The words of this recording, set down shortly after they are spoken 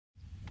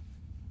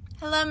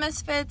Hello,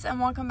 Misfits, and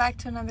welcome back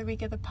to another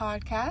week of the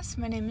podcast.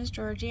 My name is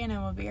Georgie, and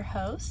I will be your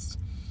host.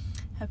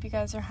 Hope you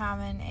guys are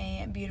having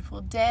a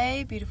beautiful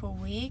day, beautiful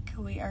week.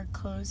 We are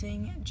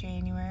closing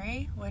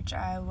January, which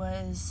I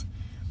was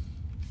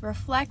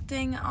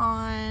reflecting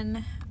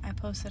on. I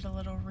posted a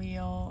little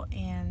reel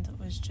and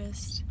was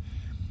just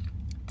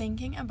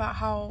thinking about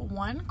how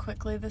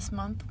quickly this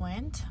month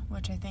went,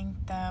 which I think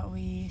that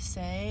we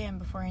say, and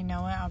before I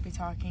know it, I'll be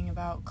talking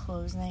about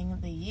closing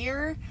the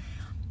year.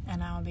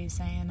 And I'll be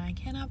saying, I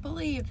cannot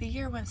believe the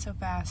year went so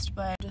fast.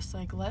 But just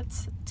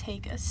let's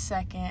take a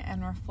second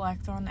and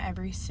reflect on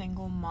every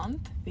single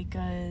month.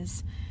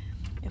 Because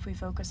if we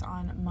focus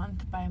on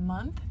month by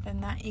month, then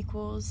that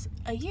equals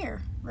a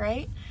year,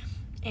 right?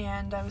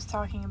 And I was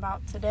talking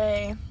about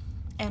today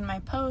in my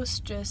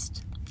post,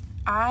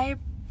 I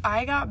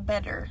got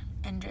better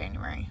in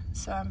January.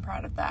 So I'm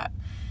proud of that.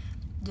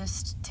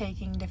 Just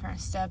taking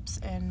different steps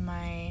in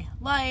my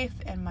life,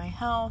 and my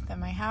health, and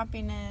my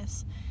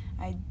happiness.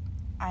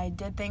 I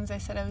did things I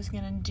said I was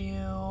going to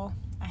do.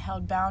 I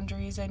held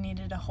boundaries I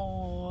needed to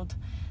hold.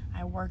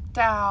 I worked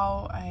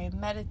out. I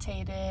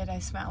meditated. I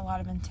spent a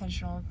lot of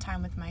intentional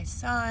time with my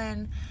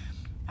son.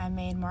 I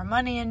made more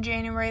money in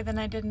January than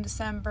I did in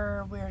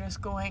December. We're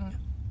just going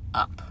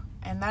up.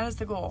 And that is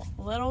the goal.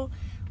 Little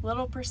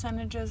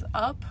percentages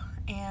up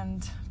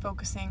and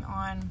focusing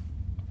on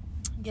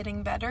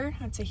getting better.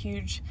 That's a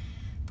huge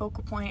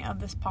focal point of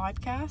this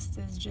podcast,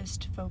 is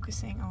just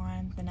focusing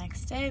on the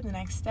next day, the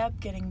next step,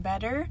 getting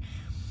better.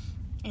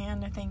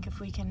 And I think if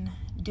we can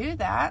do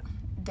that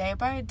day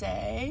by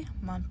day,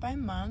 month by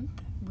month,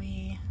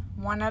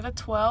 1 out of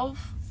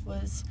 12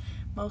 was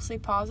mostly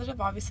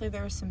positive. Obviously,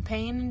 there was some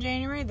pain in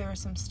January, there was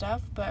some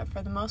stuff, but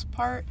for the most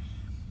part,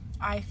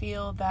 I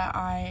feel that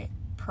I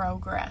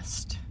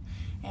progressed.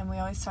 And we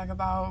always talk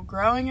about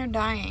growing or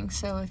dying.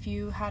 So if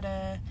you had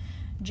a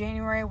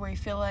January where you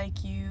feel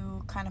like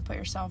you kind of put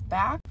yourself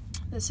back,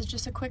 this is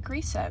just a quick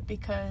reset,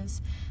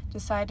 because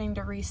deciding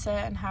to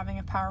reset and having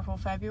a powerful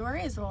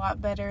February is a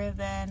lot better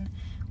than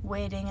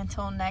waiting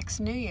until next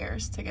New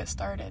Year's to get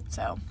started.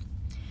 So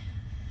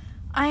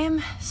I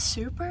am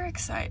super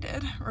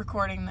excited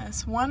recording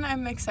this. 1,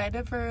 I'm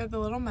excited for the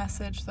little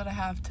message that I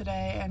have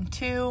today, and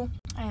 2,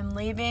 I am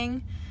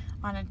leaving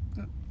on a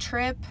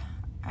trip.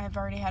 I've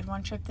already had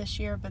 1 trip this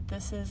year, but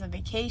this is a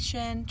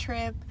vacation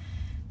trip.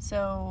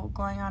 So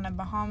going on a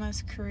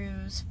Bahamas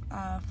cruise,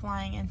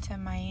 flying into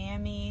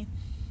Miami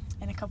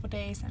in a couple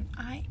days, and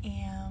I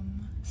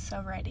am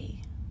so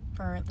ready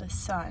for the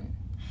sun.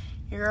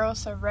 Your girl's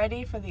so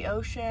ready for the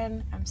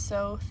ocean. I'm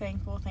so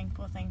thankful.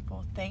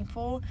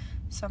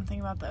 Something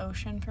about the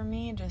ocean for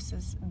me just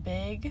is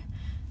big.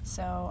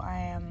 So I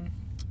am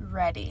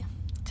ready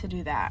to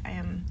do that. I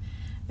am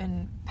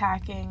been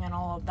packing and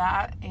all of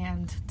that,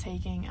 and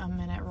taking a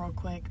minute real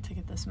quick to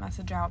get this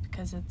message out,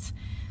 because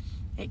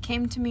it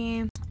came to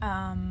me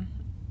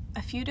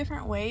a few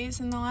different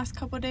ways in the last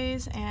couple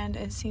days, and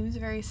it seems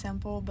very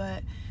simple,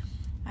 but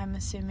I'm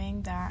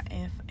assuming that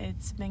if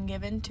it's been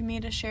given to me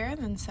to share,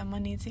 then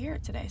someone needs to hear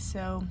it today.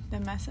 So the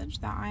message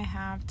that I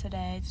have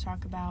today to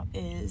talk about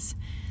is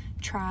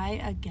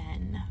try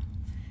again.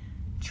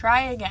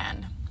 Try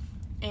again.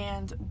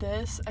 And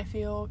this, I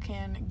feel,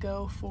 can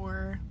go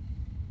for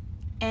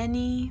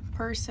any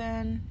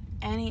person,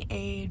 any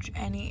age,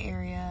 any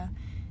area,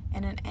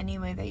 and in any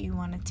way that you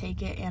want to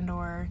take it, and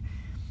or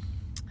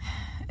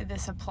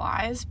this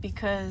applies,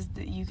 because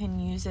you can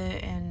use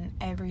it in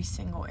every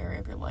single area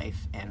of your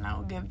life. And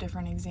I'll give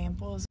different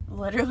examples.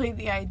 Literally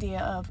the idea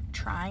of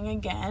trying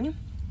again,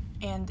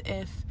 and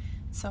if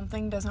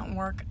something doesn't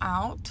work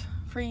out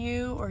for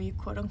you, or you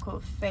quote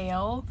unquote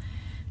fail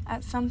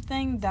at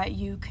something, that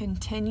you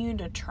continue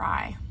to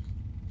try,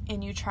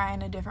 and you try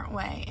in a different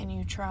way, and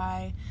you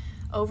try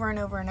over and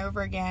over and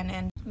over again.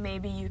 And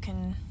maybe you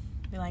can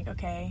be like,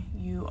 okay,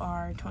 you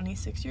are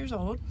 26 years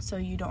old, so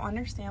you don't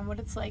understand what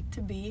it's like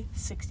to be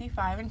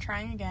 65 and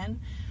trying again.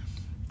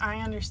 I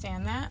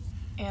understand that,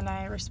 and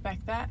I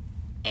respect that,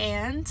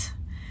 and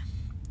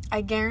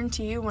I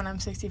guarantee you when I'm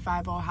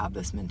 65, I'll have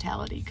this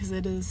mentality, because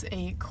it is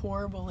a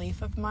core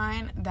belief of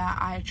mine that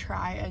I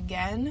try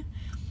again,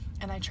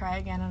 and I try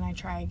again, and I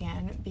try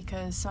again,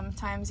 because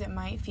sometimes it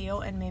might feel,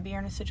 and maybe you're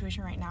in a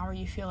situation right now where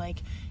you feel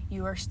like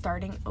you are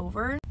starting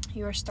over,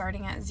 you are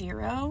starting at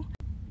zero.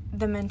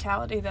 The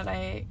mentality that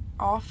I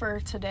offer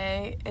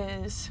today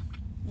is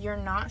you're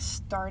not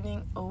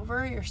starting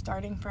over, you're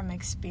starting from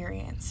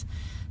experience.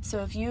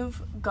 So if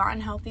you've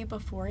gotten healthy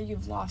before,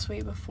 you've lost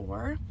weight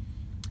before,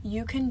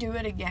 you can do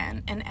it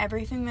again. And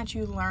everything that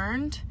you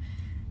learned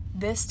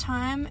this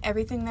time,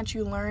 everything that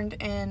you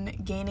learned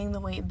in gaining the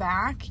weight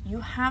back, you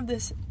have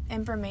this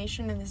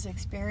information and this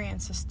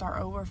experience to start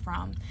over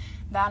from.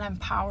 That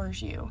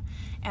empowers you.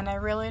 And I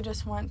really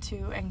just want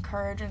to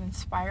encourage and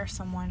inspire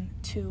someone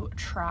to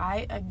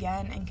try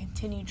again and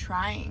continue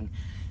trying.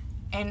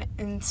 And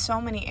in so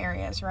many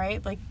areas,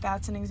 right?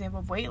 That's an example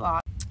of weight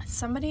loss.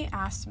 Somebody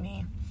asked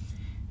me,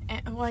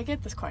 and I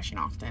get this question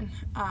often.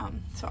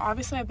 So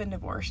obviously I've been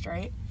divorced,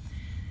 right?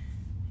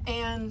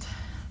 And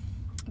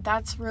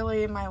that's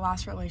really my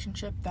last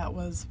relationship that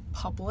was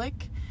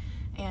public.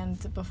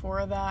 And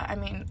before that, I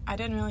mean, I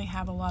didn't really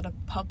have a lot of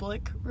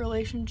public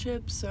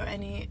relationships, so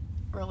any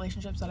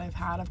relationships that I've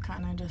had have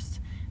kind of just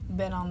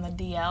been on the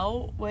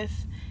DL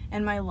with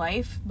in my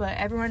life, but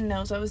everyone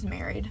knows I was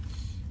married.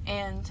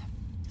 And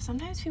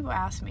sometimes people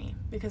ask me,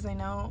 because they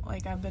know,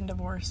 like, I've been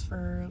divorced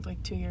for,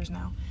 like, 2 years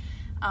now,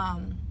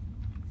 and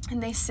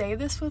they say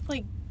this with,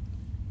 like,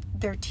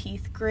 their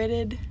teeth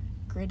gritted,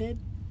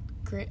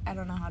 I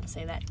don't know how to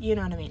say that, you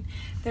know what I mean,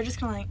 they're just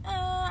kind of like,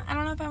 I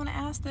don't know if I want to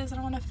ask this, I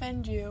don't want to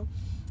offend you,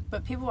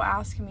 but people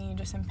ask me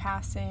just in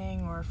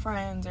passing, or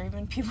friends, or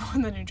even people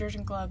in the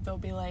nutrition club, they'll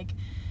be like,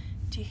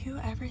 do you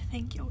ever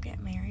think you'll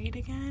get married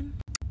again?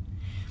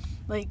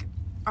 Like,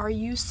 are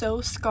you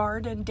so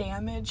scarred and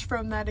damaged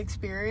from that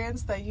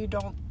experience that you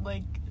don't,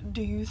 like,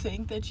 do you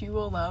think that you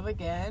will love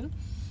again?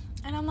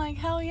 And I'm like,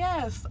 hell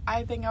yes,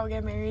 I think I'll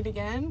get married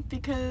again,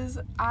 because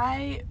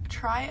I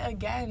try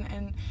again,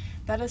 and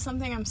that is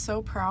something I'm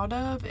so proud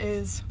of,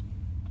 is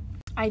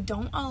I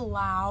don't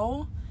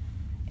allow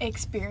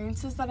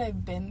experiences that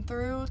I've been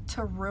through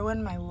to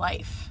ruin my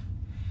life.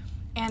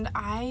 And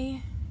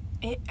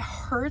it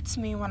hurts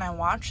me when I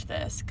watch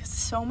this, because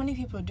so many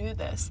people do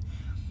this.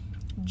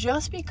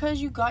 Just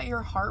because you got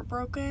your heart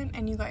broken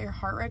and you got your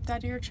heart ripped out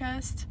of your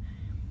chest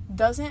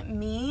doesn't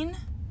mean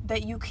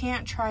that you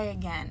can't try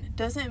again.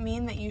 Doesn't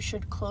mean that you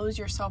should close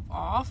yourself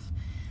off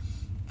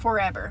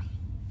forever.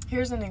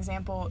 Here's an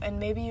example, and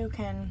maybe you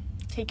can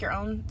take your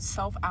own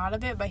self out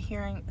of it by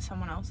hearing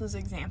someone else's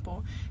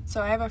example.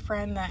 So I have a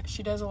friend that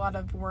she does a lot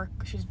of work.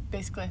 She's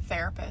basically a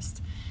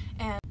therapist.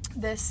 And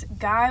this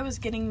guy was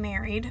getting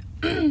married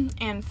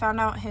and found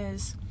out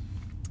his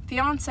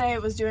fiance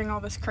was doing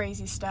all this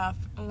crazy stuff.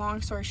 Long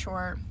story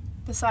short,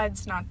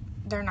 decides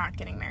they're not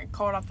getting married.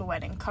 Called off the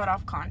wedding, cut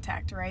off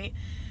contact, right?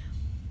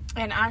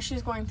 And as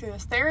she's going through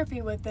this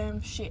therapy with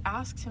him, she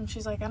asks him,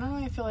 she's like, I don't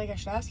really feel like I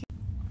should ask you.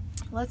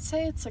 Let's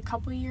say it's a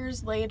couple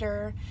years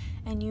later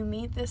and you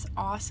meet this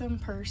awesome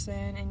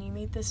person and you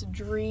meet this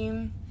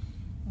dream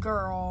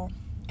girl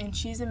and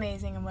she's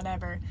amazing and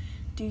whatever.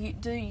 Do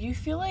you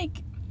feel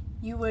like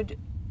you would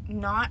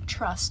not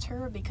trust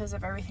her because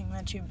of everything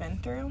that you've been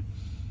through?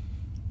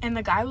 And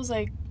the guy was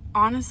like,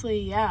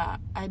 honestly, yeah,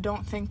 I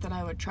don't think that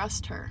I would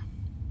trust her.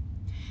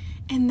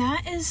 And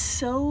that is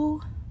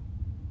so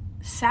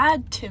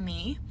sad to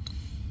me.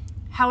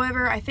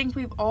 However, I think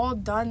we've all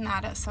done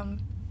that at some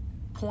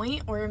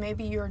point, or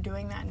maybe you're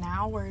doing that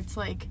now, where it's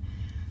like,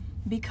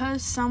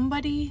 because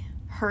somebody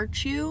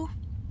hurt you,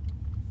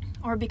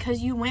 or because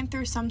you went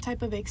through some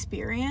type of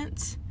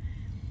experience,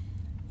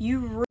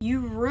 you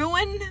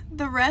ruin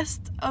the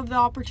rest of the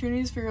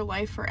opportunities for your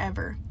life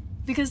forever.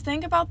 Because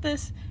think about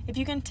this, if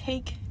you can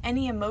take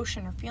any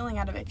emotion or feeling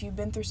out of it, if you've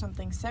been through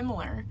something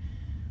similar,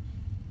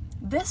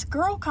 this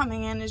girl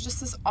coming in is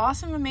just this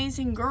awesome,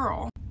 amazing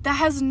girl that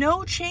has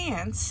no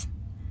chance,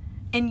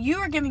 and you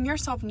are giving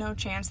yourself no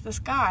chance. This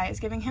guy is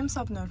giving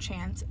himself no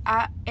chance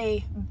at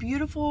a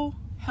beautiful,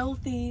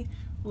 healthy,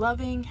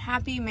 loving,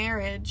 happy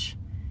marriage.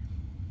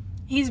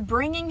 He's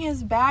bringing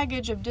his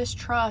baggage of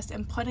distrust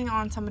and putting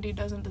on somebody who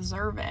doesn't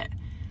deserve it.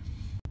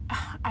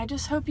 I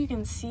just hope you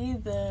can see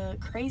the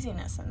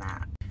craziness in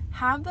that.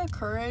 Have the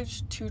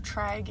courage to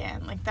try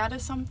again. Like, that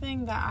is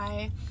something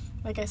that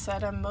like I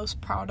said, I'm most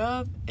proud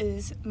of,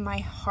 is my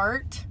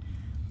heart.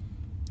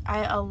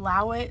 I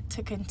allow it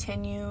to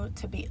continue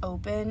to be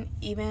open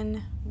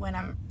even when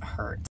I'm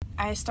hurt.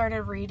 I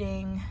started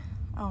reading,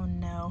 oh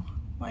no,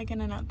 why can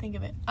I not think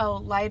of it?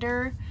 Oh,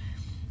 Lighter.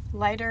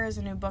 Lighter is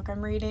a new book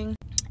I'm reading,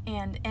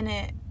 and in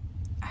it,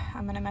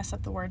 I'm going to mess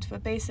up the words,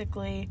 but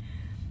basically,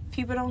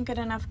 people don't get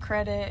enough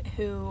credit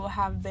who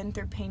have been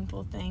through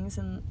painful things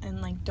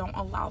and like don't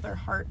allow their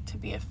heart to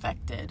be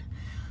affected.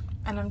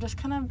 And I'm just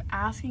kind of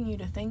asking you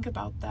to think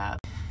about that.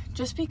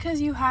 Just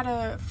because you had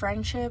a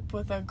friendship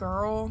with a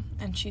girl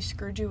and she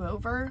screwed you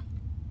over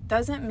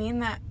doesn't mean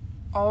that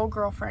all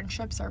girl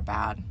friendships are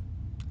bad.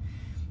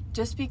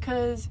 Just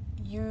because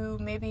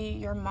maybe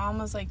your mom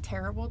was like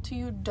terrible to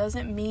you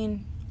doesn't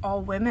mean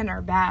all women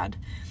are bad.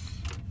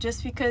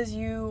 Just because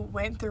you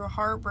went through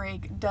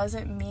heartbreak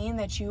doesn't mean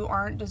that you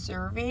aren't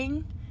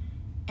deserving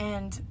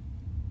and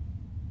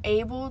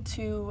able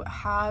to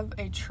have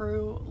a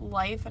true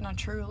life and a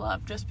true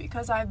love. Just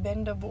because I've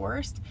been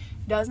divorced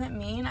doesn't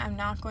mean I'm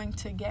not going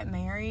to get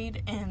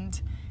married and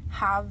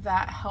have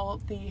that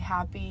healthy,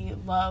 happy,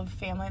 love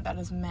family that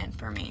is meant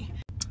for me.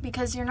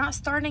 Because you're not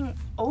starting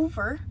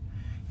over,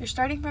 you're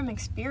starting from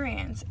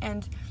experience,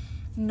 and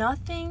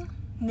nothing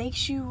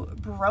makes you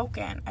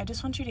broken. I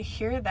just want you to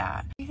hear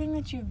that. Everything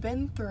that you've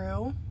been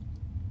through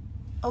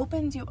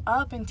opens you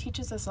up and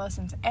teaches us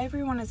lessons.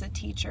 Everyone is a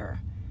teacher.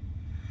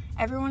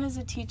 Everyone is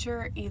a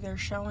teacher, either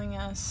showing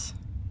us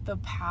the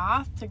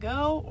path to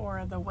go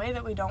or the way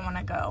that we don't want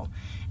to go,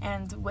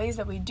 and ways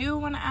that we do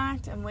want to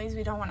act and ways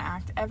we don't want to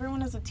act.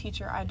 Everyone is a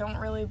teacher. I don't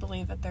really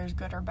believe that there's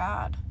good or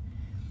bad.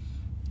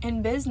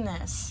 In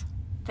business,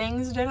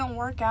 things didn't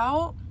work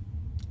out.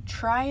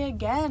 Try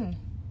again.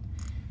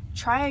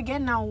 Try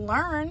again. Now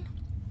learn,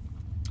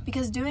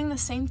 because doing the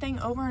same thing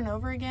over and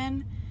over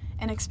again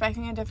and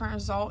expecting a different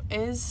result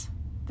is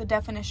the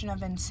definition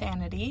of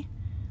insanity.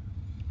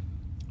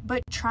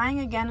 But trying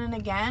again and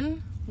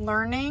again,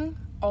 learning,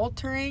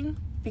 altering,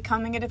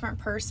 becoming a different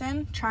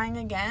person, trying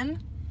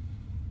again,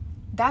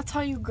 that's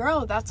how you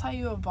grow. That's how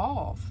you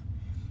evolve.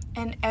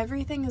 And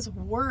everything is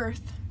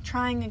worth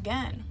trying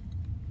again.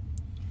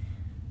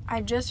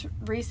 I just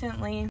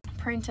recently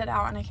printed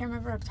out, and I can't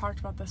remember if I've talked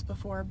about this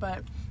before,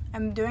 but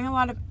I'm doing a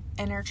lot of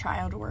inner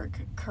child work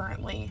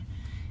currently.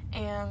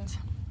 And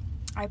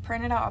I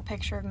printed out a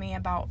picture of me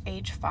about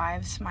age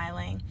 5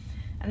 smiling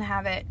and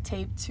have it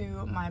taped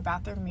to my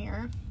bathroom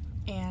mirror.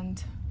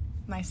 And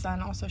my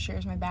son also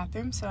shares my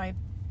bathroom, so I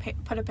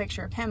put a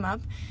picture of him up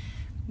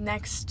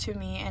next to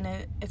me,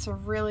 and it's a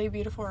really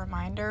beautiful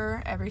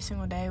reminder. Every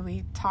single day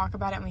we talk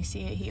about it and we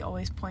see it. He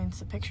always points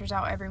the pictures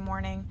out every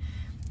morning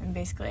and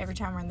basically every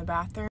time we're in the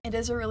bathroom. It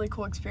is a really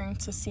cool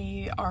experience to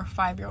see our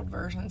 5-year-old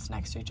versions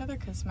next to each other,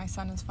 because my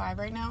son is 5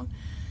 right now.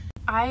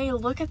 I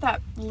look at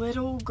that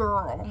little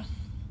girl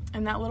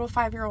and that little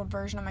 5-year-old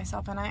version of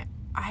myself, and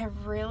I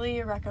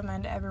really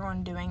recommend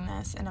everyone doing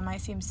this. And it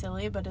might seem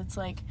silly, but it's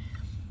like,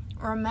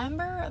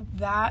 remember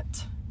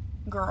that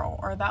girl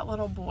or that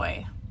little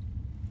boy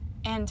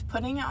and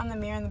putting it on the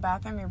mirror in the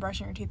bathroom. You're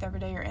brushing your teeth every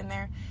day, you're in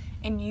there,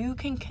 and you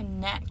can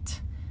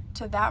connect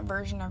to that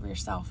version of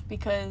yourself.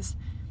 Because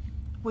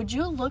would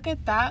you look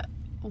at that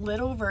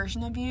little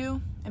version of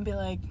you and be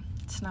like,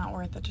 it's not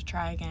worth it to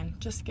try again,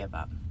 just give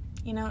up?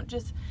 You know,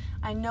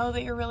 I know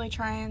that you're really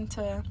trying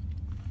to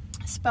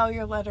spell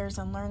your letters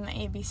and learn the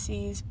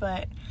ABCs,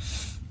 but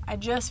I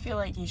just feel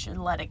like you should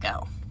let it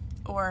go.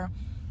 Or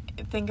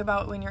think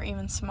about when you're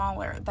even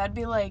smaller. That'd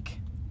be like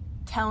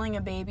telling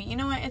a baby, you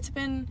know what, it's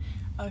been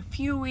a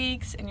few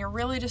weeks and you're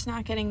really just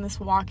not getting this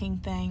walking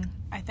thing.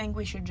 I think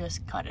we should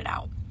just cut it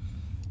out.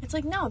 It's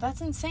like, no,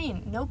 that's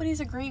insane. Nobody's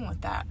agreeing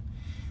with that.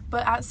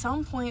 But at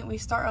some point, we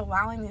start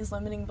allowing these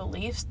limiting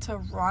beliefs to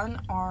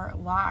run our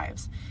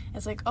lives.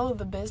 It's like, oh,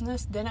 the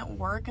business didn't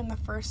work in the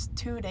first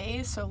 2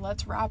 days, so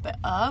let's wrap it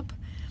up.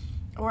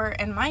 Or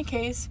in my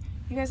case,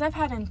 you guys, I've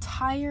had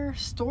entire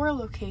store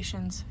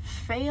locations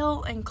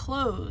fail and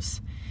close.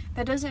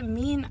 That doesn't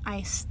mean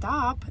I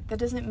stop. That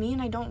doesn't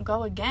mean I don't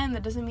go again.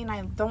 That doesn't mean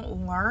I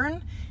don't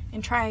learn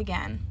and try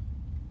again.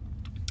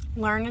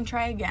 Learn and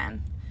try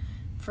again.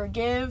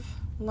 Forgive,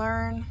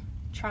 learn,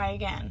 try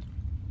again.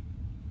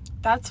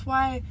 That's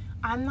why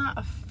I'm not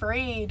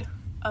afraid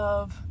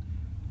of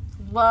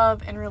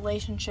love and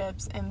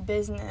relationships and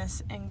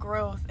business and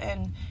growth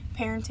and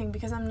parenting,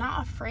 because I'm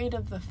not afraid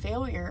of the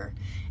failure.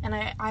 And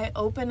I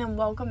open and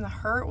welcome the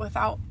hurt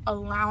without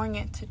allowing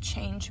it to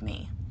change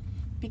me.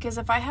 Because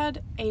if I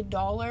had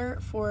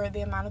 $1 for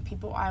the amount of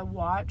people I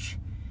watch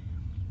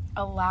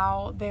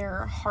allow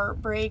their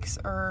heartbreaks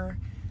or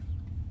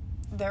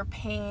their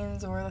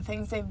pains or the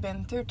things they've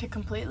been through to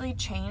completely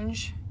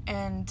change,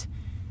 and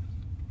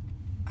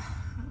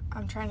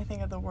I'm trying to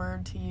think of the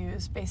word to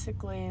use,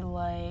 basically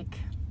like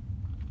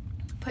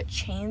put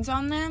chains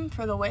on them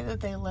for the way that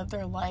they live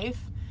their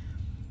life,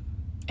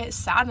 it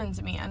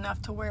saddens me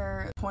enough to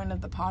where the point of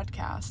the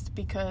podcast,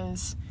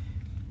 because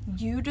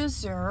you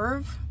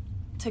deserve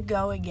to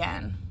go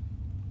again,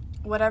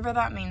 whatever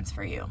that means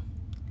for you.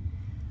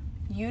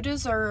 You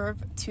deserve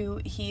to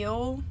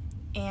heal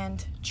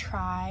and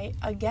try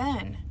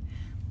again.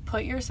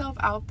 Put yourself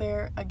out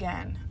there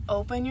again.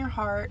 Open your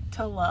heart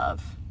to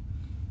love.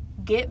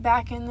 Get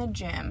back in the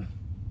gym.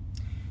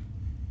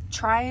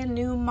 Try a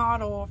new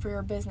model for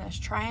your business.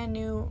 Try a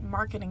new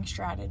marketing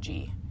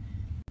strategy.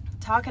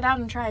 Talk it out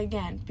and try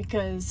again,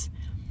 because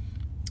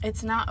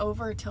it's not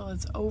over till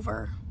it's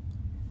over.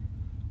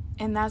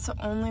 And that's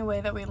the only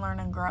way that we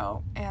learn and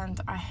grow. And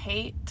I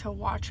hate to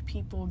watch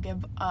people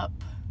give up,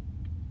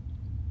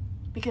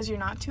 because you're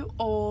not too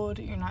old,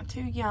 you're not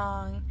too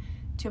young,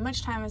 too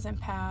much time hasn't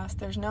passed.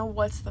 There's no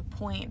what's the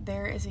point.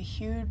 There is a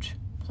huge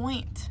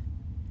point.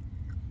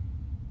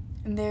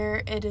 And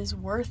it is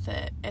worth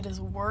it. It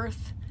is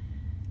worth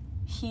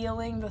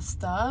healing the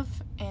stuff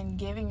and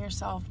giving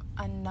yourself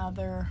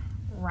another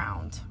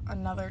round,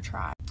 another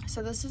try.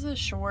 So this is a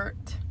short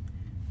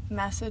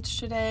message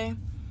today,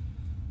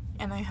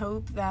 and I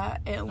hope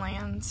that it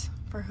lands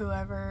for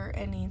whoever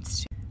it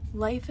needs to.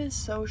 Life is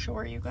so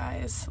short, you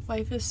guys.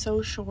 Life is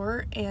so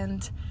short,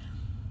 and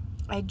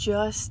I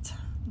just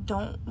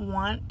don't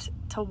want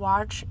to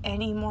watch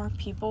any more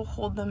people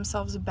hold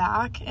themselves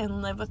back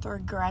and live with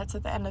regrets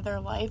at the end of their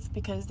life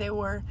because they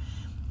were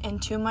in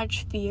too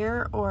much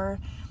fear or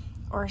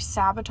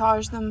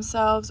sabotaged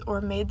themselves or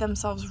made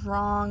themselves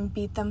wrong,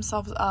 beat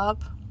themselves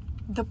up.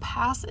 The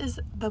past is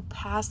the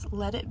past.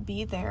 Let it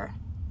be there.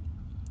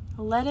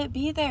 Let it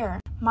be there.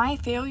 My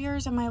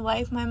failures in my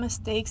life, my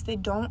mistakes, they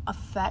don't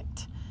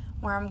affect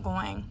where I'm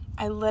going.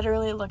 I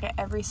literally look at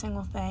every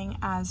single thing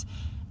as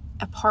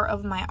a part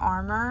of my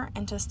armor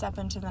and to step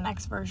into the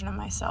next version of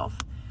myself.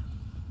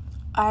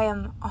 I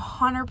am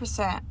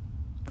 100%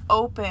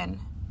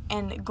 open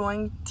and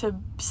going to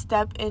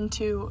step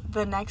into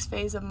the next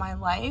phase of my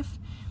life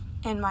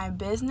and my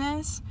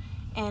business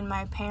and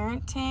my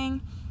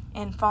parenting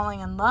and falling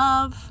in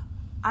love.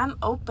 I'm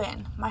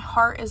open. My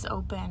heart is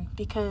open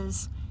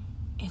because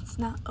it's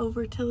not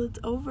over till it's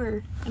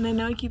over. And I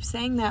know I keep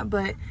saying that,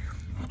 but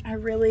I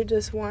really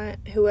just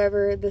want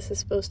whoever this is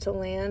supposed to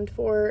land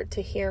for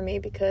to hear me,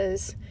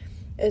 because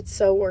it's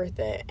so worth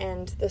it.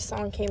 And this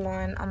song came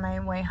on my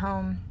way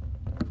home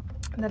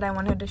that I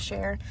wanted to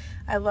share.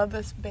 I love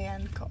this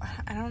band.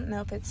 I don't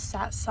know if it's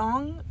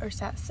Satsang or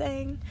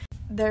Satsang.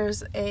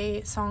 There's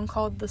a song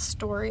called The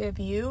Story of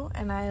You,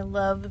 and I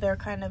love their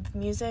kind of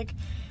music.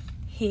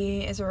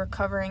 He is a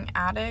recovering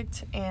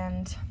addict,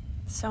 and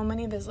so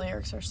many of his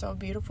lyrics are so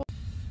beautiful.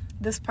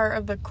 This part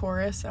of the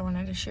chorus I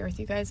wanted to share with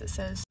you guys. It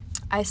says,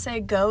 I say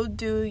go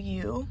do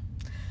you,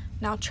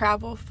 now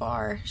travel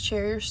far,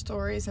 share your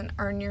stories and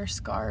earn your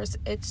scars.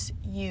 It's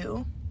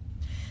you.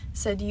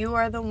 Said you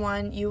are the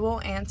one you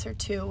will answer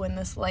to when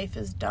this life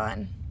is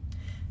done.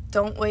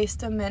 Don't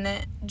waste a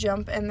minute,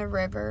 jump in the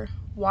river,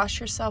 wash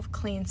yourself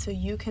clean so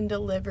you can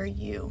deliver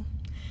you.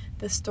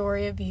 The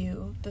story of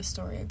you, the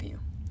story of you.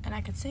 And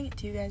I could sing it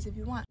to you guys if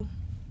you want.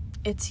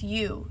 It's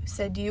you.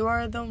 Said you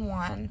are the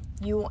one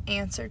you will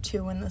answer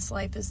to when this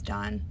life is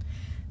done.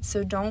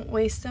 So don't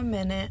waste a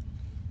minute,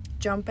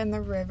 jump in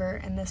the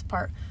river, in this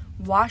part,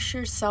 wash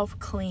yourself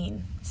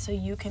clean so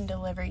you can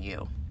deliver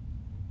you.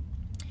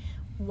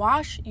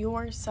 Wash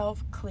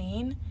yourself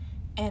clean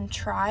and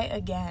try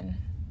again.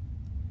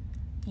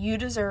 You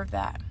deserve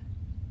that.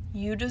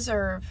 You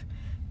deserve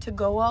to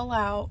go all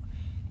out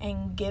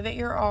and give it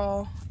your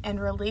all and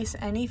release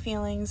any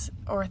feelings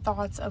or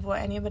thoughts of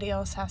what anybody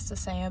else has to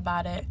say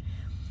about it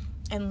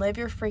and live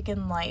your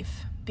freaking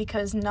life,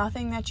 because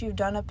nothing that you've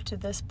done up to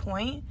this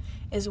point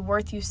is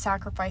worth you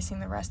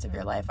sacrificing the rest of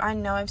your life. I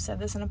know I've said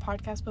this in a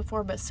podcast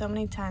before, but so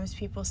many times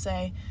people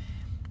say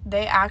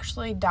they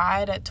actually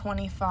died at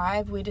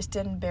 25. We just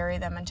didn't bury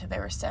them until they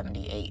were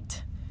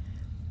 78.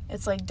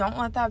 It's like, don't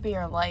let that be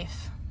your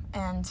life.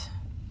 And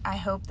I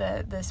hope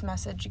that this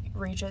message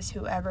reaches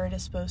whoever it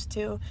is supposed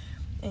to,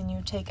 and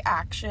you take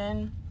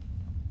action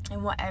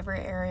in whatever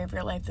area of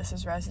your life this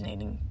is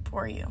resonating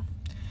for you.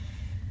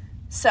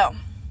 So,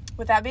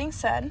 with that being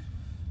said,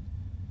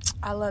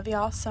 I love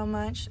y'all so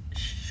much.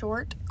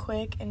 Short,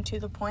 quick, and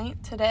to the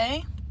point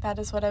today. That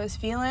is what I was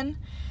feeling.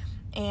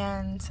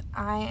 And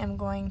I am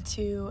going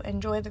to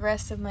enjoy the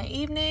rest of my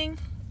evening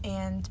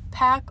and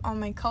pack all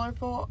my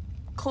colorful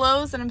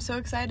clothes that I'm so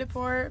excited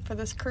for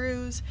this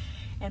cruise,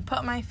 and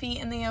put my feet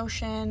in the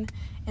ocean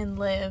and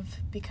live,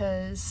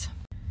 because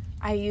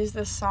I use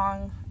this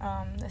song,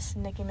 this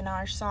Nicki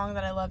Minaj song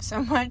that I love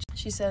so much.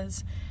 She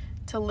says,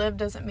 to live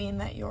doesn't mean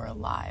that you're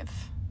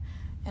alive.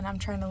 And I'm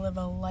trying to live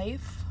a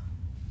life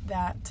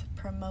that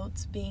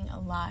promotes being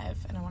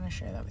alive, and I want to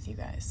share that with you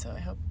guys. So I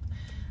hope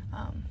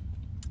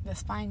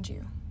this finds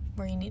you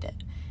where you need it.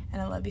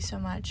 And I love you so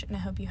much, and I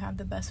hope you have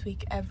the best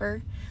week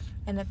ever.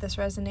 And if this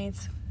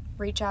resonates,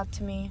 reach out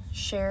to me,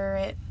 share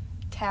it,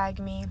 tag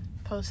me,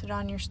 post it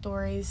on your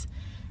stories.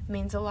 It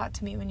means a lot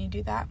to me when you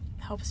do that.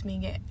 It helps me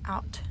get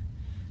out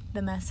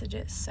the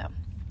messages. So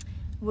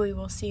we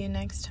will see you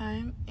next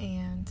time,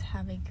 and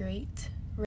have a great